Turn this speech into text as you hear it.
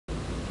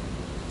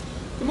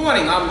Good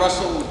morning, I'm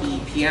Russell with the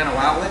Piano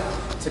Outlet.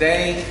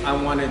 Today I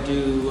want to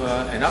do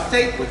an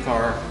update with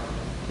our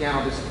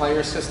PianoDisc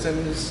player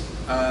systems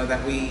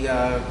that we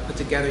put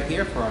together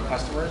here for our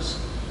customers.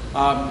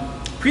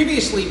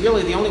 Previously,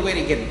 really the only way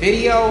to get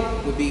video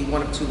would be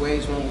one of two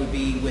ways. One would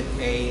be with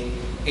a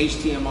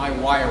HDMI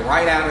wire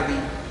right out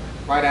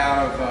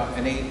of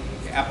an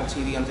Apple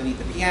TV underneath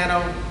the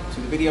piano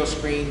to the video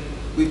screen.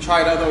 We've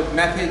tried other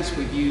methods.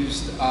 We've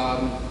used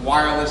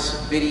wireless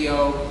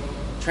video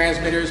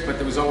transmitters, but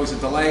there was always a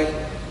delay.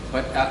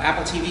 But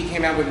Apple TV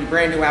came out with a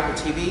brand new Apple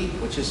TV,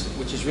 which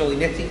is really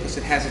nifty because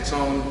it has its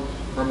own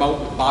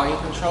remote volume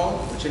control,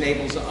 which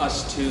enables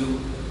us to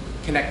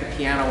connect the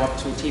piano up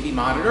to a TV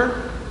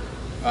monitor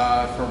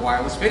for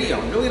wireless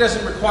video. It really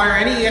doesn't require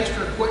any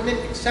extra equipment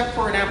except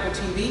for an Apple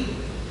TV,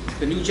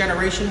 the new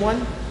generation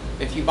one.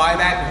 If you buy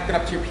that and hook it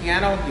up to your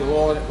piano,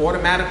 you'll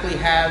automatically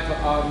have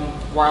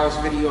wireless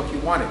video if you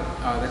want it.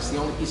 That's the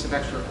only piece of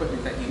extra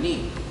equipment that you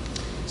need.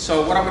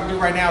 So what I'm going to do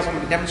right now is I'm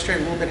going to demonstrate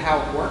a little bit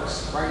how it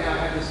works. Right now I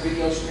have this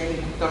video screen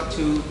hooked up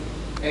to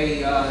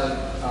a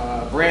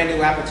brand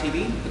new Apple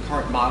TV, the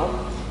current model,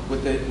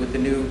 with the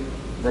new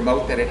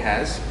remote that it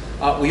has.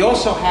 We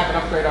also have an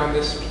upgrade on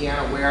this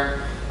piano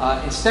where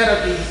instead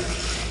of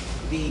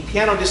the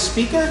PianoDisc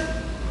speaker,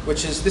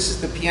 this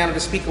is the PianoDisc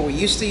speaker we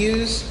used to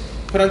use,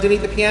 put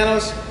underneath the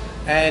pianos,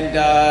 and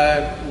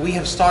we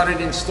have started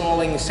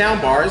installing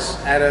sound bars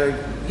at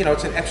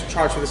it's an extra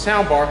charge for the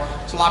sound bar.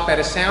 It's a lot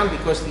better sound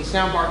because the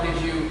sound bar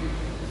gives you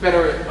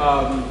better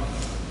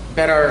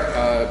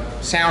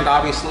sound,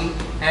 obviously,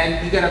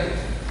 and you get a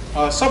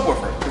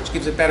subwoofer, which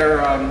gives a better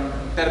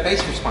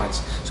bass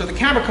response. So the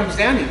camera comes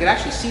down, you can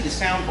actually see the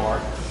sound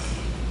bar.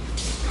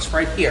 It's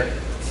right here.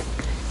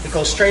 It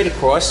goes straight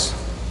across,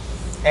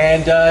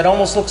 and it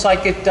almost looks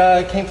like it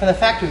came from the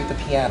factory with the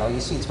piano.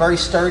 You see, it's very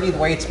sturdy the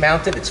way it's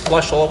mounted. It's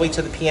flush all the way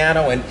to the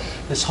piano, and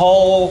this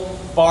whole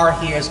bar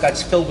here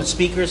it's filled with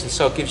speakers, and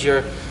so it gives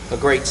you a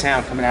great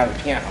sound coming out of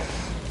the piano.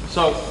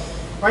 So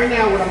right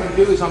now what I'm going to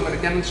do is I'm going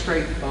to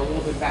demonstrate a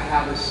little bit about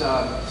how this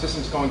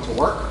system's going to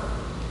work.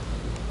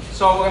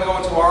 So we're going to go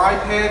into our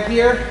iPad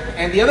here,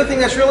 and the other thing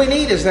that's really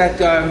neat is that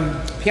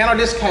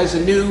PianoDisc has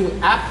a new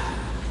app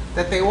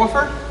that they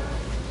offer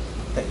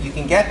that you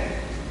can get.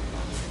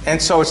 And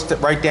so it's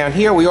right down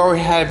here. We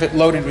already have it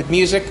loaded with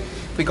music.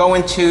 If we go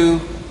into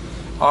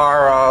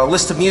our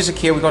list of music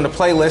here, we go into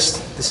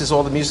playlist. This is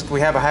all the music we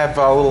have. I have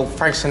a little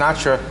Frank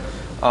Sinatra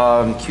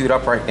queued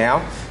up right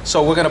now.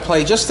 So we're going to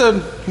play just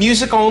the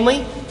music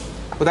only,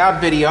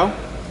 without video.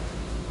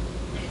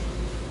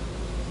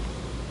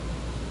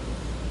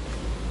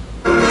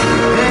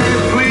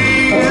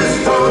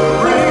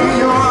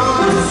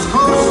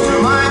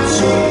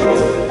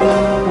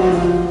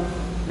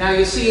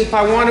 You see, if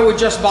I want to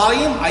adjust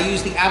volume, I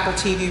use the Apple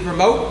TV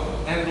remote,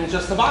 and it'll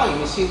adjust the volume.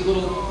 You see the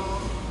little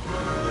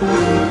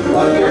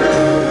up here.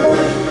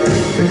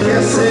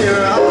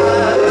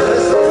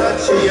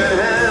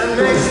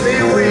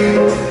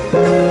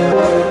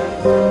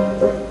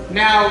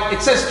 Now,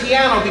 it says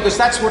piano because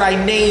that's what I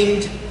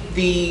named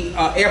the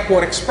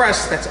Airport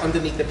Express that's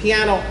underneath the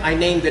piano. I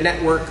named the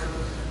network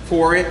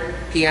for it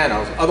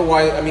piano.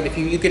 Otherwise, I mean, if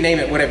you can name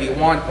it whatever you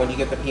want. When you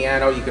get the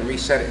piano, you can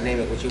reset it and name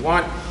it what you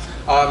want.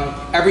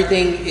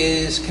 Everything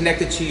is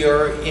connected to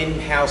your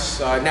in-house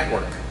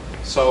network.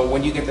 So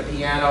when you get the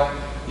piano,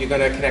 you're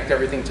going to connect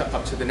everything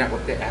up to the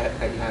network that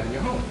you have in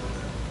your home.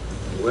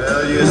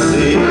 Well, you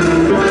see,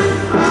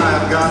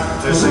 I've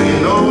got to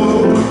say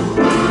no,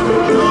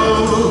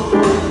 no,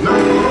 no.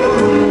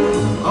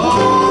 Oh.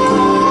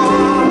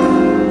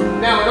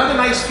 Now, another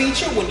nice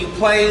feature when you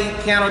play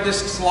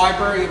PianoDisc's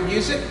library of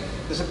music,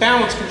 there's a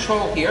balance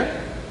control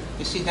here.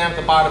 You see down at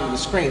the bottom of the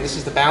screen, this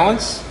is the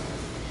balance.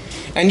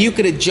 And you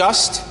could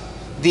adjust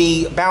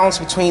the balance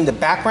between the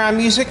background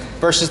music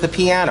versus the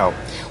piano.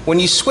 When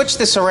you switch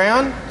this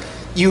around,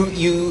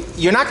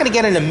 you're not going to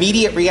get an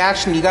immediate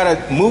reaction. You got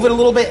to move it a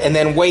little bit and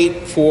then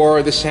wait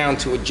for the sound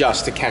to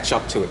adjust to catch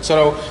up to it.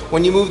 So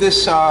when you move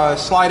this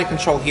slider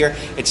control here,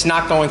 it's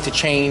not going to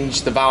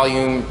change the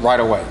volume right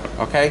away.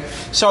 Okay.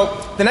 So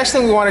the next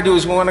thing we want to do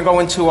is we want to go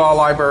into our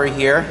library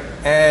here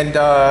and.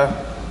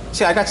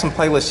 See, I got some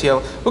playlists here.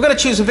 We're going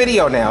to choose a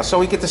video now, so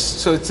we get to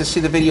see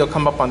the video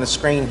come up on the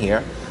screen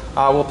here.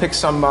 We'll pick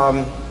some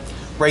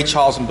Ray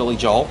Charles and Billy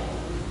Joel.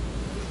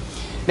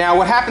 Now,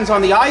 what happens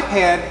on the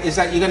iPad is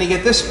that you're going to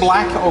get this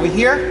black over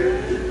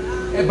here,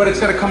 but it's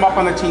going to come up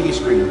on the TV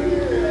screen.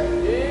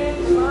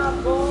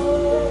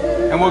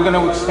 And we're going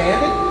to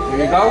expand it.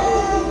 There you go.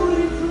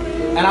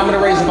 And I'm going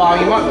to raise the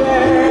volume up.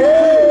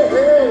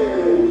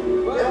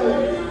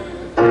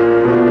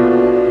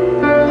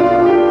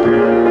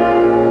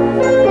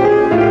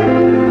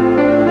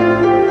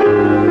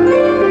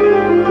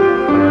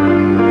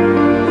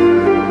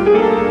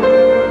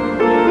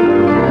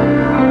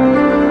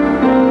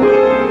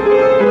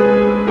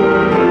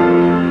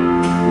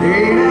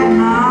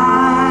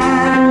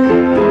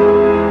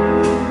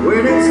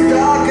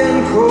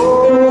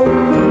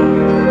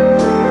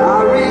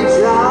 I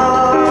reach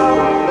out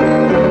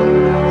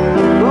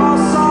for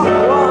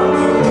someone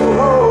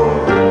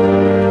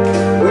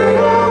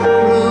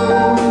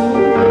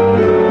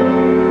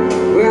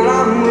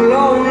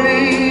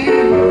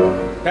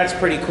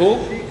pretty cool.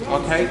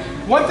 Okay.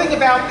 One thing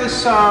about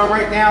this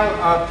right now,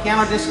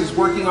 PianoDisc is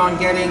working on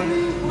getting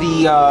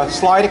the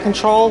slider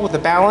control with the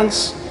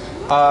balance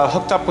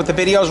hooked up with the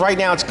videos. Right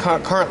now it's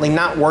currently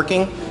not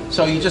working.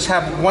 So you just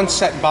have one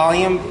set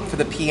volume for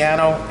the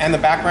piano and the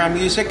background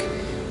music.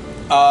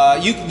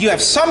 You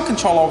have some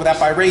control over that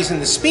by raising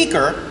the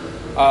speaker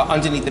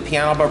underneath the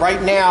piano, but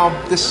right now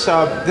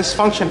this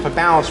function for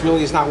balance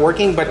really is not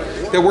working, but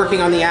they're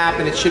working on the app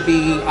and it should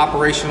be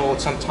operational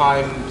at some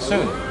time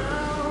soon.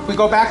 We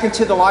go back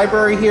into the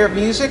library here of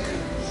music.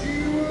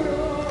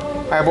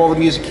 I have all the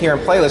music here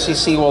in playlist. You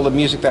see all the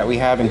music that we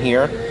have in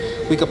here.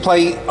 We could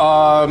play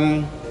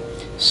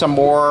some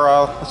more,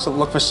 let's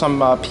look for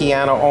some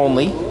piano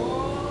only.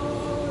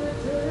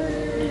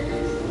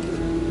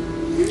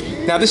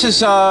 Now this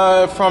is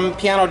from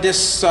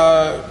PianoDisc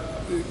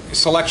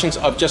selections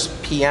of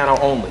just piano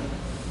only.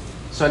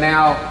 So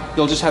now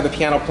you'll just have the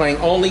piano playing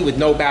only with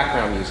no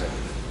background music.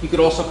 You could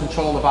also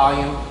control the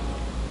volume.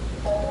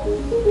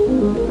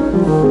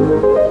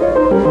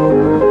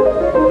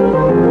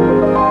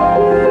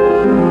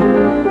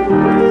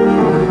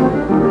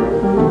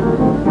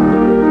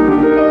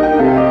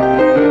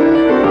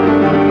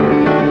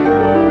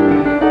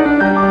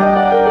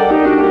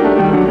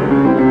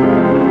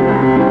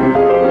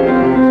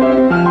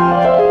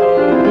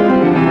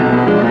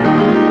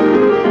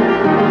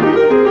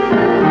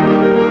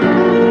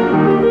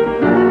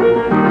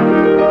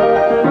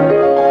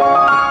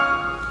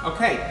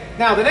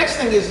 Now the next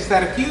thing is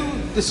that if you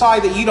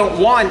decide that you don't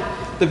want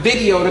the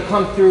video to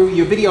come through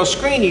your video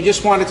screen, you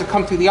just want it to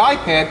come through the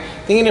iPad, then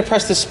you're going to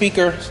press the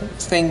speaker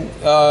thing,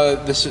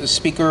 this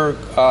speaker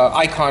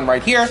icon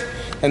right here,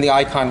 and the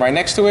icon right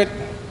next to it,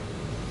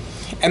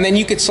 and then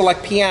you could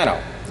select piano.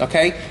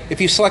 Okay, if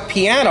you select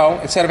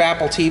piano instead of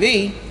Apple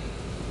TV,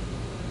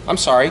 I'm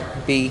sorry,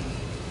 the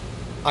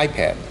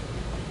iPad.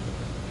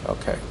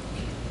 Okay.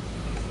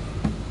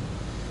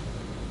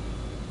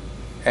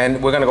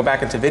 And we're going to go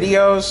back into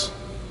videos.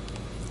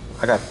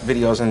 I got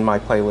videos in my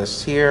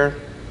playlists here.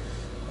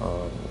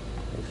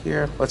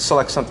 Here. Let's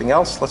select something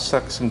else. Let's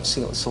select some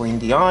Celine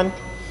Dion.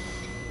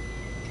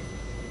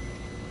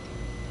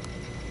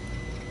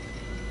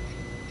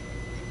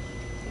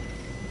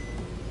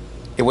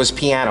 It was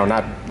piano,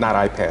 not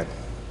iPad.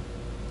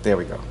 There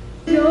we go.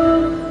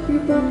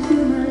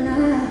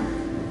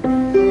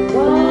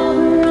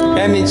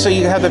 And then, so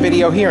you have the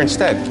video here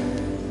instead.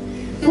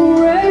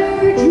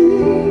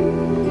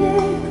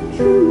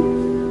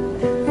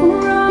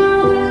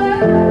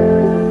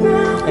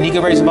 And you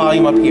can raise the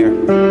volume up here.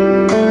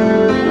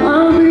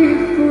 I'll be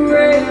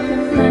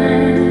forever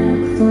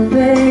thankful,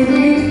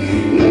 baby.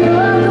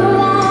 You're the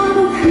one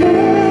who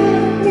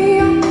held me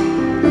up,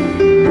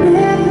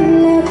 never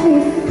let me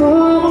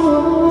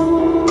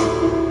fall.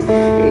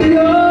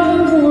 You're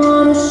the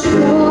one who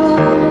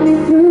saw me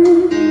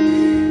through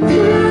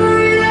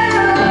it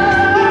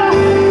all.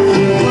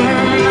 You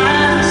were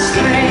my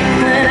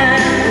strength when I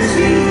was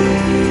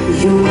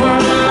weak. You were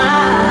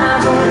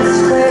my voice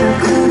when I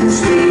couldn't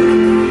speak.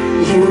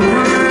 You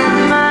were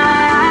my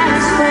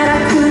eyes when I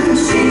couldn't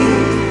see.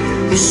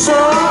 You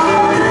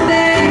saw the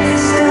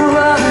best there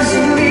was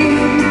in me,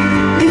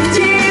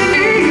 lifting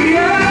me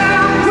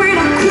up when I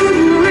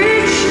couldn't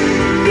reach.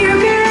 You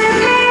gave me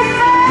faith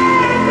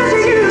as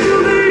you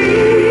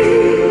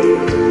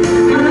believe.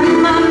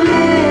 I'm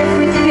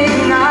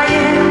everything I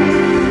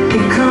am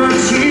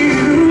because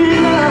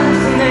you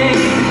love me.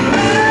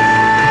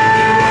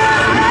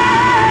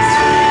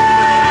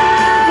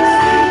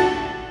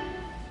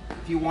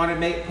 If you want to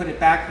put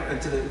it back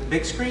into the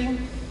big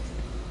screen,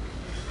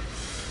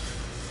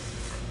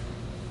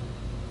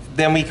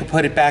 then we could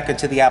put it back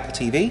into the Apple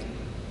TV,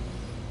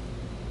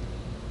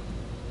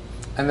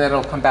 and then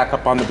it'll come back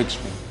up on the big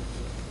screen.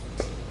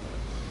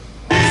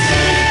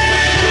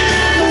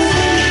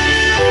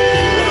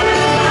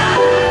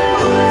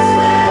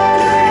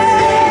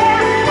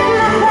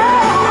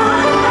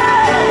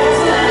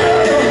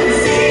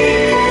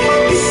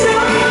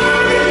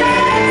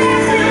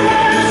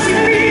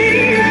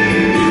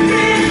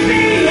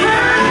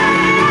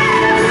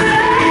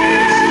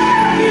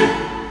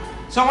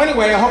 So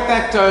anyway, I hope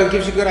that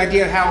gives you a good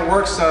idea of how it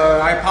works.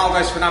 I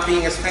apologize for not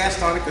being as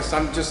fast on it because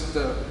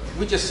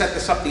we just set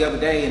this up the other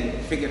day and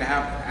figured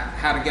out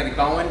how to get it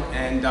going,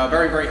 and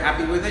very, very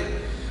happy with it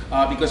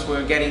because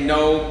we're getting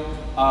no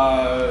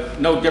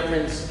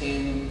difference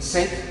in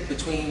sync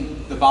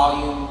between the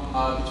volume,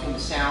 between the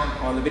sound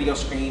on the video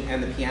screen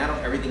and the piano.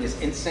 Everything is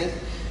in sync.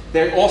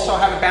 They also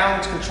have a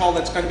balance control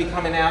that's going to be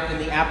coming out in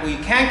the app where you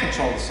can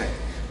control the sync.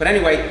 But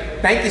anyway,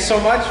 thank you so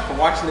much for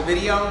watching the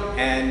video,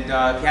 and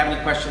if you have any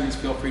questions,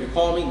 feel free to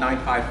call me,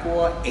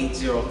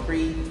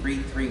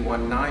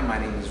 954-803-3319. My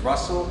name is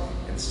Russell,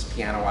 and this is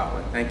Piano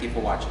Outlet. Thank you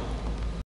for watching.